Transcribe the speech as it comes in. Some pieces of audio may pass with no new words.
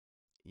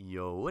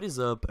Yo, what is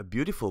up,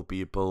 beautiful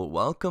people?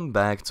 Welcome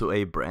back to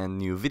a brand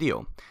new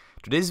video.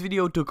 Today's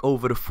video took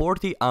over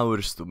 40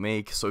 hours to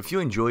make, so if you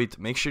enjoyed,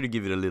 make sure to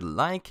give it a little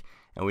like,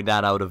 and with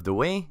that out of the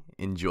way,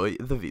 enjoy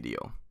the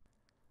video.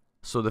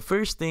 So the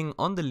first thing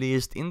on the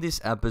list in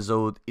this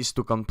episode is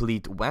to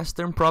complete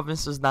Western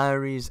Provinces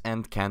Diaries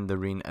and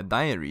Kandarin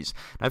Diaries.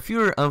 Now if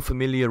you're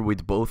unfamiliar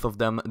with both of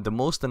them, the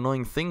most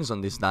annoying things on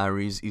these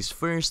diaries is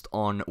first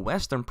on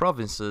Western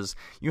Provinces,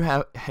 you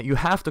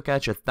have to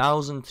catch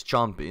 1,000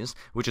 chompies,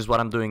 which is what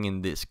I'm doing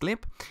in this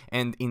clip,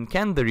 and in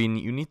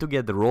Kandarin you need to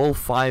get the roll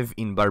 5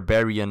 in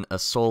Barbarian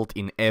Assault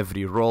in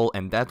every roll,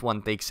 and that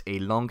one takes a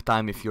long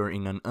time if you're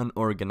in an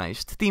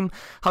unorganized team.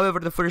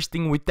 However, the first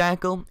thing we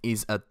tackle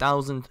is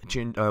 1,000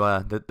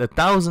 the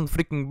 1,000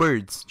 freaking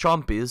birds,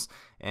 chompies,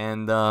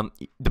 and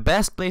the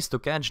best place to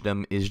catch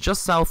them is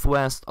just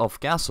southwest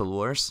of Castle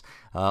Wars.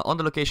 On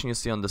the location you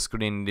see on the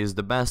screen, it is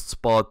the best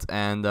spot,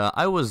 and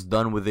I was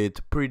done with it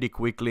pretty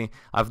quickly.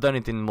 I've done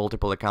it in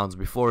multiple accounts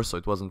before, so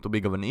it wasn't too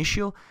big of an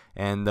issue,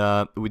 and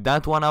with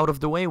that one out of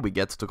the way, we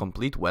get to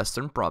complete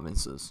Western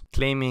Provinces.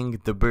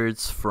 Claiming the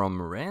birds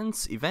from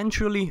rents,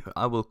 eventually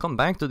I will come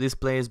back to this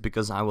place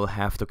because I will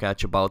have to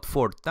catch about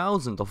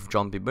 4,000 of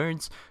jumpy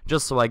birds,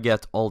 just so I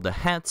get all the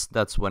hats.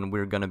 That's when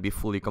we're gonna be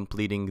fully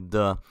completing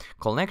the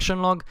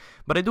collection log,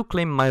 but I do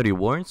claim my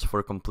rewards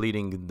for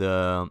completing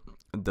the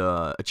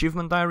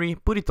achievement diary,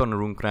 put it on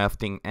rune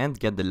crafting and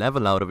get the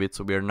level out of it,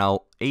 so we are now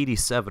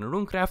 87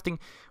 rune crafting,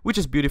 which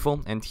is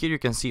beautiful. And here you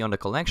can see on the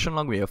collection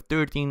log we have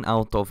 13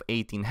 out of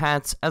 18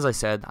 hats. As I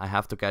said, I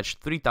have to catch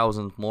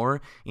 3,000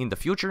 more in the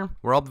future.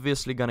 We're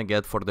obviously gonna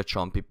get for the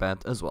chompy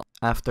pet as well.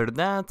 After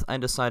that I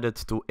decided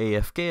to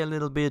AFK a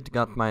little bit,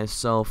 got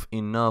myself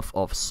enough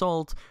of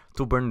salt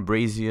to burn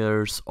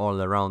braziers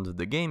all around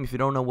the game. If you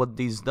don't know what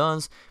this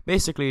does,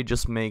 basically it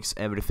just makes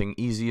everything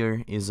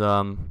easier. Is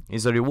a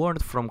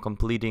reward from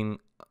completing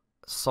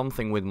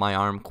something with my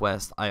arm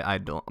quest.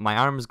 My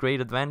arm's great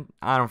advent.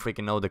 I don't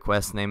freaking know the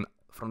quest name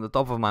from the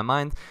top of my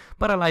mind,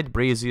 but I light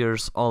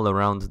braziers all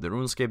around the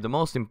RuneScape. The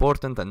most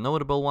important and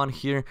notable one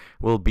here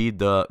will be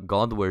the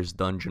Godwares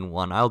dungeon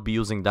one. I'll be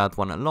using that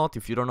one a lot.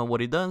 If you don't know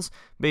what it does,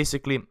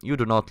 basically you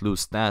do not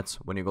lose stats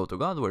when you go to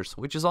Godwares,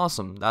 which is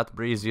awesome. That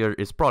brazier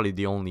is probably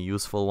the only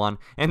useful one,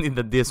 and in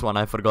this one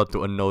I forgot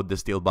to unload the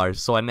steel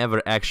bars, so I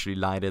never actually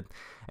light it.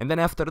 And then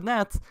after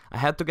that, I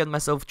had to get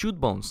myself chute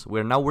bones.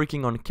 We're now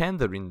working on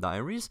Kandarin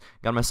Diaries.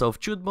 Got myself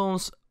chute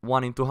bones,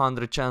 1 in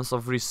 200 chance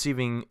of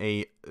receiving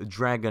a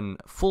dragon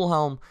full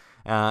helm.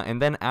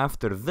 And then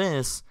after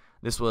this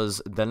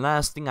was the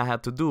last thing I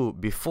had to do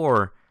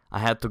before I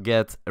had to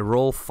get a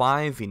roll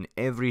 5 in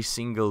every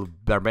single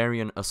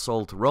Barbarian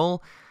Assault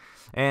roll.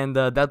 And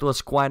that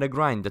was quite a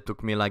grind. That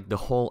took me like the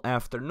whole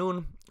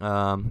afternoon.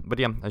 But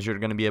yeah, as you're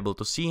gonna be able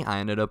to see, I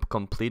ended up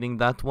completing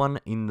that one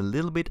in a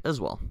little bit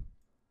as well.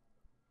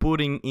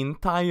 Putting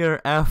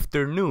entire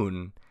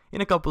afternoon in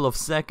a couple of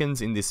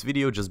seconds in this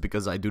video just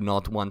because I do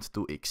not want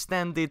to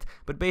extend it,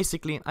 but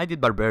basically I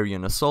did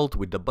Barbarian Assault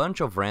with a bunch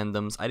of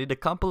randoms. I did a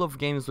couple of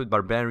games with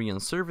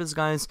Barbarian Service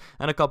guys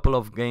and a couple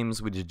of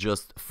games with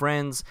just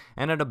friends.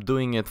 Ended up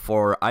doing it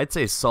for, I'd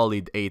say,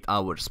 solid 8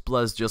 hours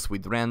plus just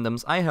with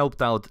randoms. I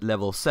helped out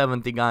level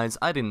 70 guys,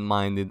 I didn't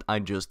mind it, I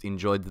just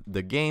enjoyed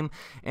the game,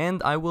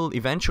 and I will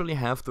eventually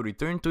have to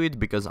return to it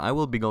because I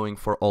will be going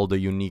for all the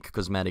unique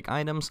cosmetic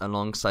items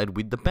alongside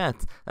with the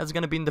pet. That's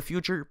gonna be in the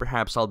future.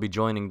 Perhaps I'll be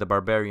joining the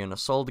Barbarian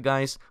Assault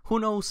guys, who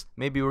knows,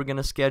 maybe we're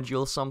gonna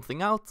schedule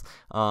something out,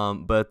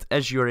 but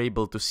as you're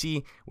able to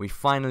see, we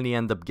finally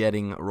end up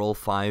getting roll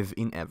 5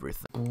 in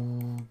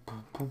everything.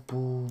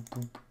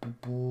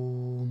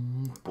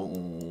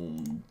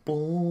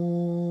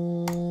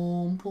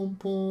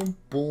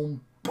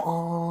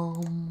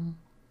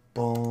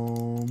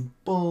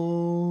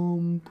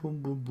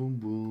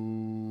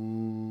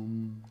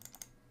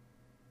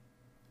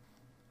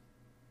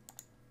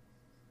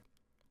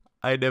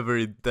 I never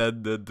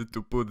intended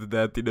to put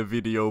that in a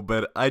video,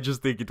 but I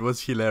just think it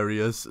was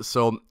hilarious.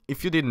 So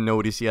if you didn't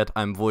notice yet,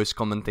 I'm voice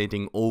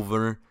commentating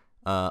over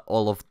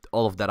all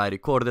of that I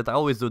recorded. I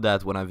always do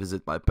that when I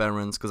visit my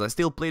parents because I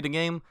still play the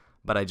game,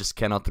 but I just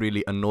cannot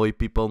really annoy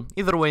people.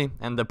 Either way,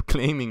 end up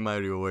claiming my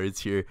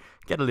rewards here,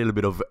 get a little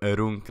bit of a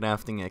rune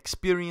crafting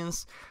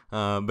experience.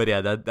 But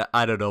yeah, that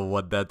I don't know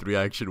what that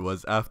reaction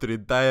was. After the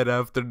entire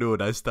afternoon,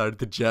 I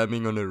started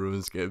jamming on a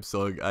RuneScape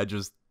song.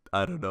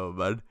 I don't know,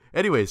 man.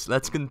 Anyways,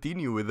 let's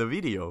continue with the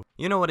video.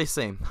 You know what I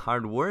say,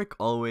 hard work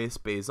always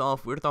pays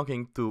off. We're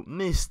talking to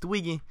Miss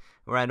Twiggy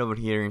right over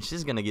here, and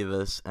she's gonna give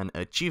us an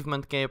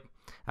achievement cape.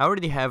 I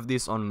already have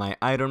this on my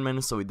Iron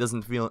Man, so it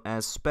doesn't feel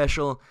as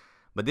special,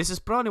 but this is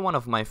probably one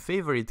of my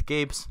favorite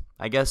capes.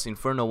 I guess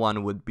Inferno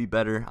one would be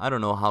better. I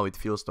don't know how it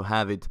feels to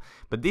have it,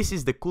 but this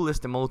is the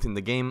coolest emote in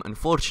the game.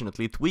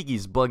 Unfortunately, Twiggy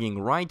is bugging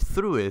right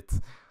through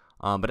it,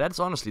 but that's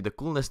honestly the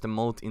coolest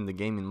emote in the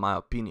game in my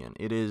opinion.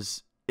 It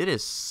is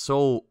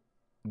so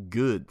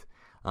good.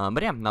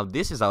 But yeah, now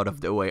this is out of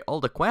the way, all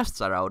the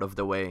quests are out of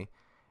the way,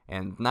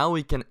 and now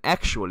we can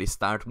actually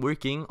start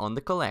working on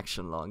the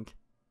collection log.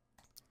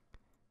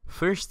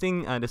 First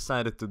thing I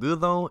decided to do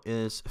though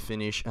is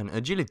finish an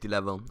agility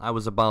level. I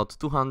was about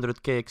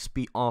 200k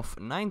XP off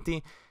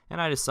 90, and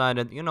I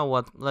decided, you know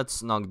what,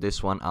 let's knock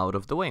this one out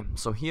of the way.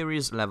 So here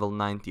is level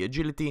 90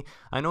 agility.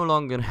 I no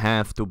longer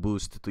have to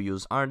boost to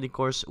use RD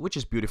course, which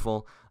is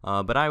beautiful,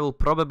 but I will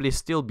probably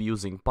still be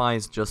using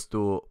pies just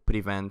to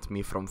prevent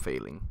me from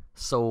failing.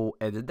 So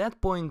at that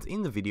point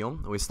in the video,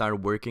 we start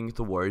working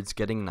towards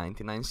getting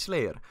 99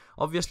 Slayer.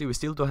 Obviously we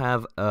still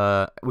have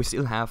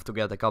to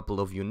get a couple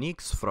of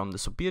uniques from the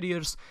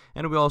superiors,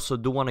 and we also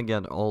do want to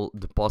get all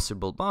the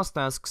possible boss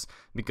tasks,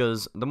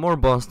 because the more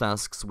boss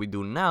tasks we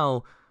do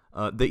now,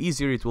 the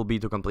easier it will be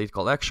to complete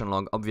collection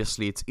log.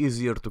 Obviously it's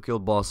easier to kill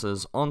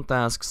bosses on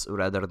tasks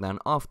rather than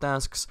off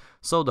tasks,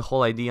 so the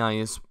whole idea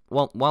is,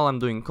 well, while I'm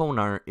doing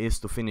Konar, is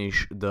to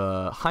finish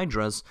the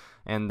Hydras,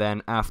 and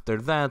then after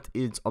that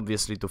it's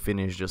obviously to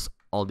finish just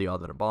all the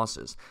other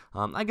bosses.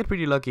 I get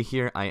pretty lucky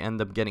here, I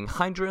end up getting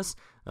Hydras,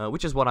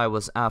 which is what I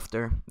was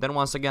after. Then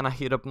once again I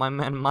hit up my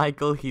man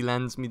Michael, he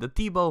lands me the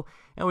T-bow,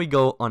 and we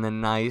go on a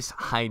nice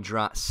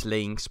Hydra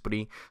slaying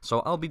spree.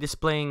 So I'll be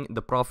displaying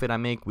the profit I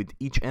make with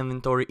each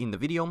inventory in the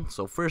video.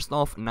 So first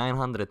off,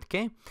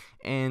 900k,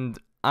 and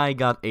I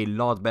got a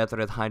lot better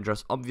at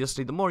Hydras.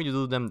 Obviously the more you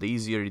do them, the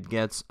easier it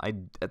gets. I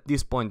at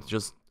this point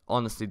just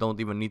honestly don't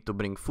even need to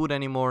bring food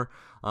anymore.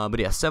 But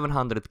yeah,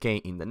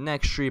 700k in the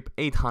next trip,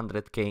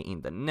 800k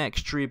in the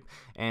next trip,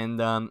 and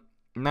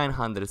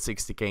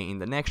 960k in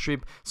the next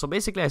trip. So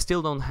basically I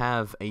still don't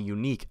have a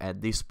unique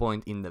at this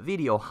point in the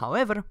video.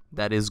 However,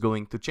 that is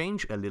going to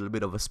change. A little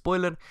bit of a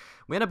spoiler,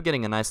 we end up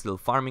getting a nice little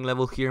farming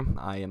level here.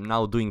 I am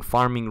now doing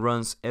farming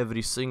runs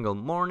every single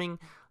morning.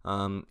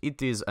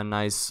 It is a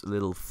nice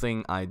little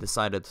thing I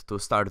decided to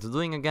start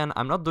doing again.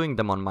 I'm not doing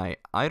them on my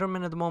Iron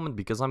Man at the moment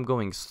because I'm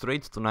going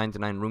straight to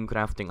 99 room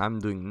crafting. I'm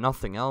doing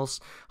nothing else.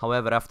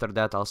 However, after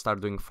that I'll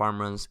start doing farm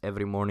runs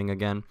every morning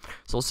again.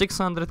 So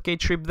 600k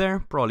trip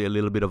there, probably a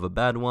little bit of a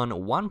bad one.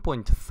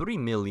 1.3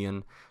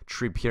 million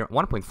trip here,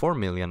 1.4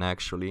 million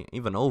actually,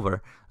 even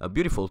over. A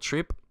beautiful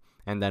trip.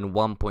 And then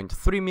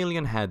 1.3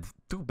 million, had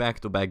two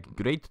back-to-back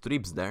great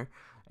trips there.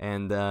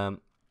 And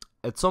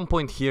at some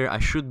point here I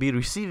should be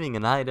receiving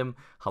an item.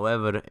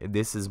 However,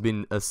 this has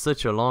been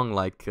such a long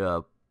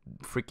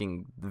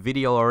freaking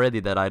video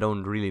already that I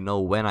don't really know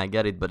when I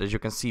get it. But as you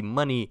can see,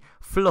 money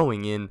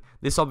flowing in.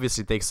 This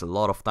obviously takes a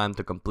lot of time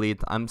to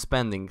complete. I'm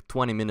spending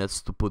 20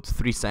 minutes to put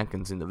 3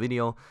 seconds in the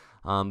video.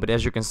 But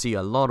as you can see,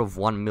 a lot of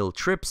 1 mil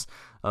trips.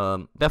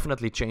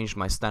 Definitely changed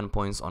my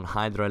standpoints on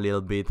Hydra a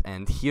little bit,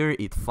 and here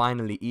it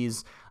finally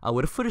is,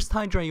 our first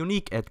Hydra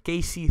unique at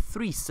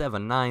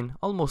KC379,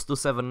 almost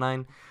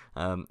 279.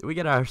 We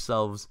get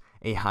ourselves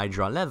a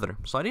Hydra leather.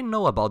 So I didn't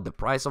know about the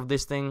price of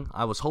this thing.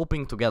 I was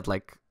hoping to get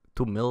like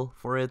 2 mil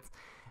for it.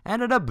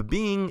 Ended up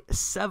being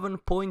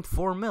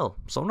 7.4 mil,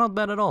 so not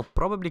bad at all.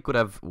 Probably could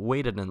have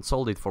waited and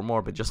sold it for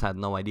more, but just had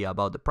no idea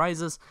about the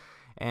prices.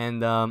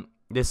 And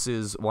this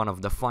is one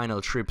of the final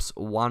trips,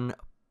 1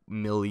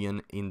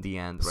 million in the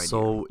end right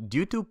So here.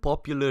 Due to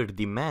popular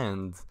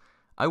demand,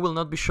 I will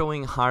not be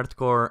showing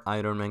hardcore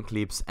Iron Man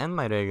clips and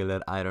my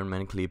regular Iron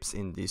Man clips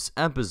in this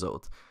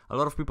episode. A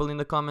lot of people in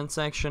the comment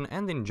section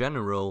and in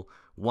general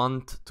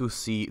want to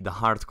see the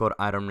hardcore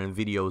Iron Man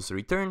videos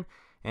return,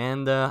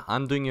 and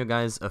I'm doing you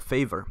guys a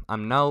favor.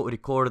 I'm now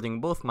recording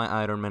both my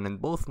Iron Man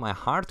and both my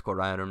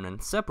hardcore Iron Man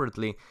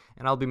separately,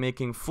 and I'll be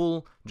making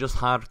full, just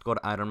hardcore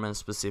Iron Man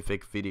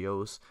specific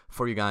videos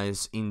for you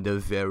guys in the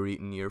very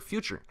near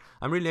future.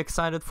 I'm really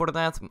excited for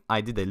that.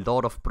 I did a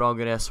lot of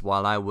progress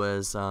while I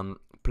was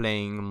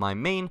playing my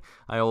main.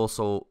 I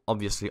also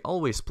obviously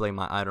always play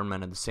my Iron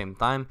Man at the same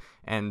time,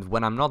 and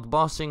when I'm not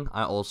bossing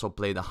I also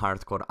play the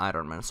hardcore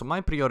Iron Man. So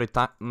my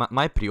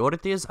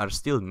priorities are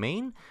still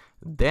main,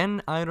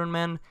 then Iron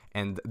Man,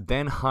 and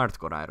then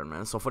hardcore Iron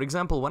Man. So for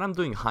example, when I'm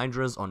doing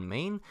Hydras on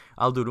main,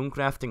 I'll do rune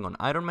crafting on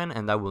Iron Man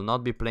and I will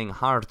not be playing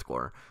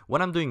hardcore.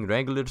 When I'm doing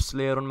regular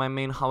Slayer on my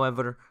main,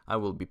 however, I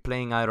will be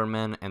playing Iron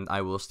Man and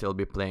I will still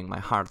be playing my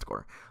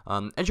hardcore.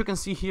 As you can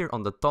see here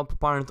on the top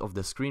part of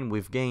the screen,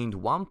 we've gained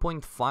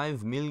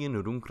 1.5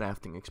 million rune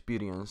crafting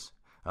experience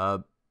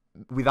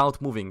without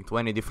moving to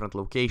any different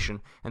location,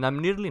 and I'm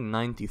nearly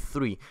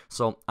 93,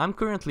 so I'm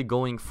currently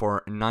going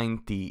for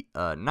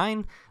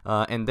 99,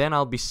 and then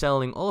I'll be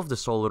selling all of the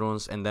soul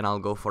runes, and then I'll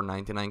go for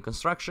 99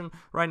 construction.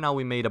 Right now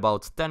we made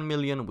about 10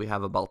 million, we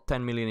have about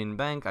 10 million in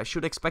bank. I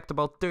should expect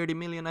about 30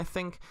 million, I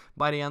think,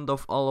 by the end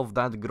of all of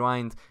that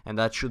grind, and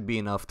that should be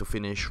enough to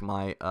finish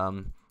my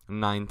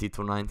 90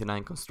 to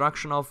 99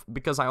 construction off,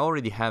 because I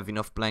already have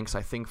enough planks,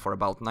 I think, for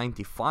about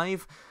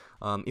 95.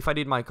 If I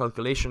did my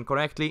calculation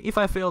correctly. If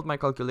I failed my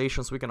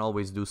calculations, we can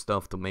always do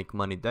stuff to make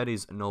money. That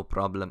is no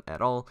problem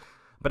at all.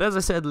 But as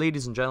I said,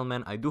 ladies and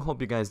gentlemen, I do hope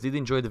you guys did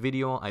enjoy the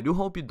video. I do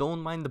hope you don't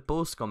mind the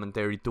post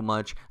commentary too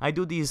much. I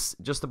do these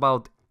just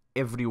about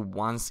every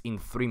once in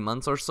 3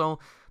 months or so.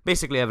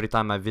 Basically every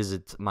time I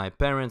visit my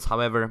parents.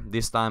 However,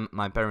 this time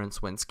my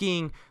parents went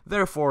skiing,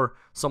 therefore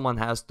someone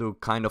has to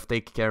kind of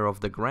take care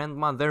of the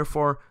grandma.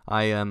 Therefore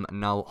I am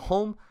now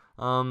home.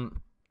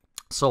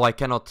 So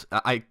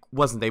I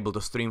wasn't able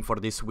to stream for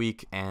this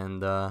week,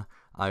 and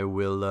I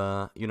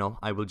will, you know,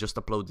 I will just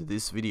upload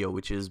this video,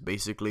 which is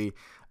basically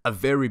a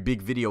very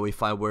big video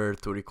if I were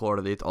to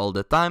record it all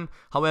the time.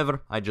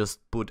 However, I just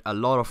put a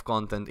lot of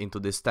content into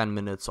this 10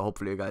 minutes, so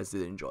hopefully you guys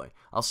did enjoy.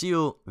 I'll see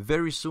you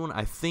very soon.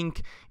 I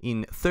think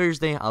in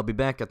Thursday I'll be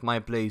back at my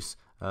place,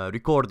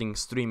 recording,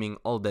 streaming,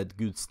 all that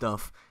good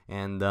stuff,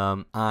 and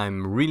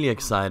I'm really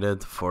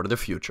excited for the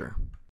future.